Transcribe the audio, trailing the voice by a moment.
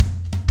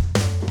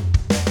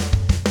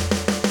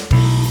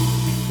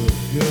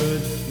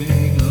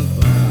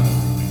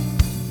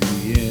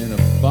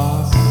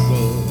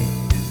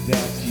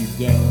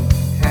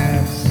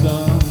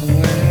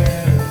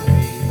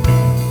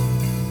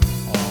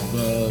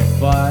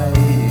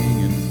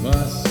fighting and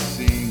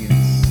fussing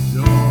and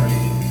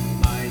story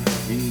might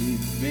be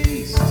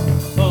based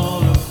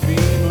on a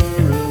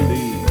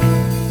femurally.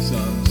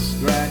 Some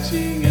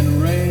scratching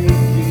and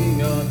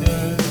raking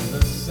under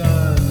the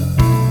sun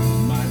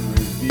might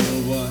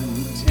reveal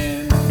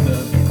 1/10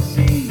 of your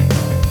teeth.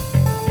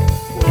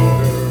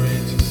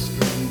 Quarter-inch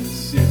string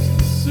sips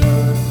the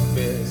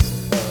surface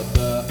of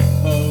the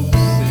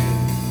hopes and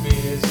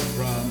fears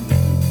from the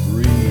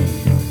debris.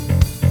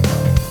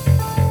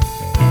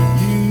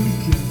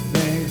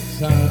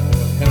 Time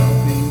for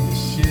helping to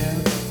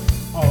shift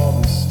all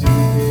the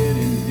stupid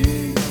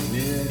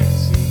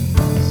indignities,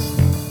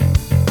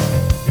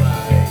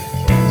 like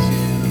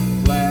catching a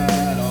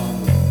flat on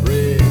the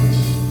bridge,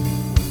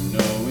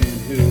 knowing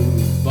who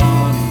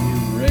Bonnie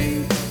and Ray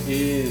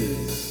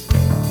is.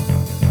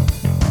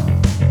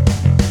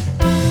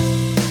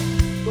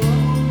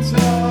 Bones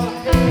are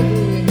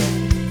heavy,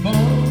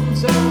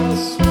 bones are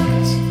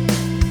sweet,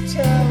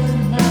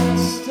 telling my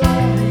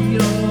story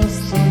or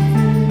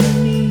something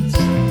neat.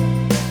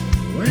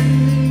 When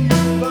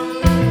you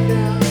find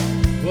out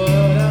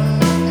what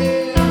I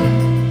am,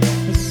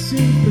 a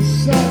super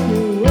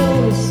sucker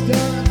roller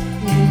star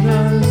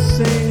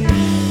innocent,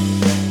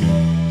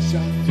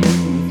 shot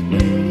through with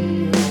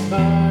radio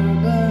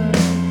fiber.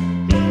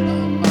 I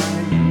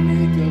might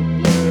make a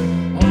blur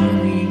on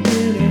the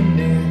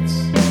internet.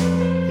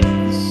 The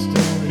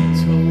story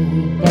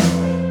told by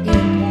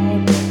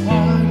important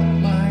part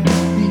might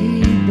be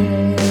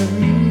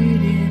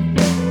buried in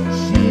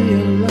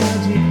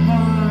geologic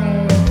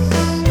hearts.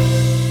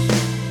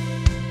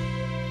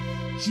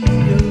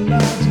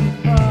 Geologic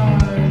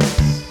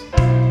hearts.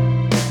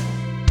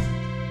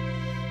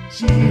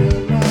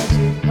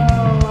 Geologic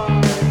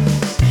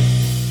hearts.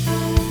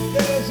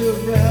 There's a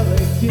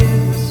relic in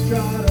the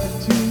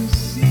strata.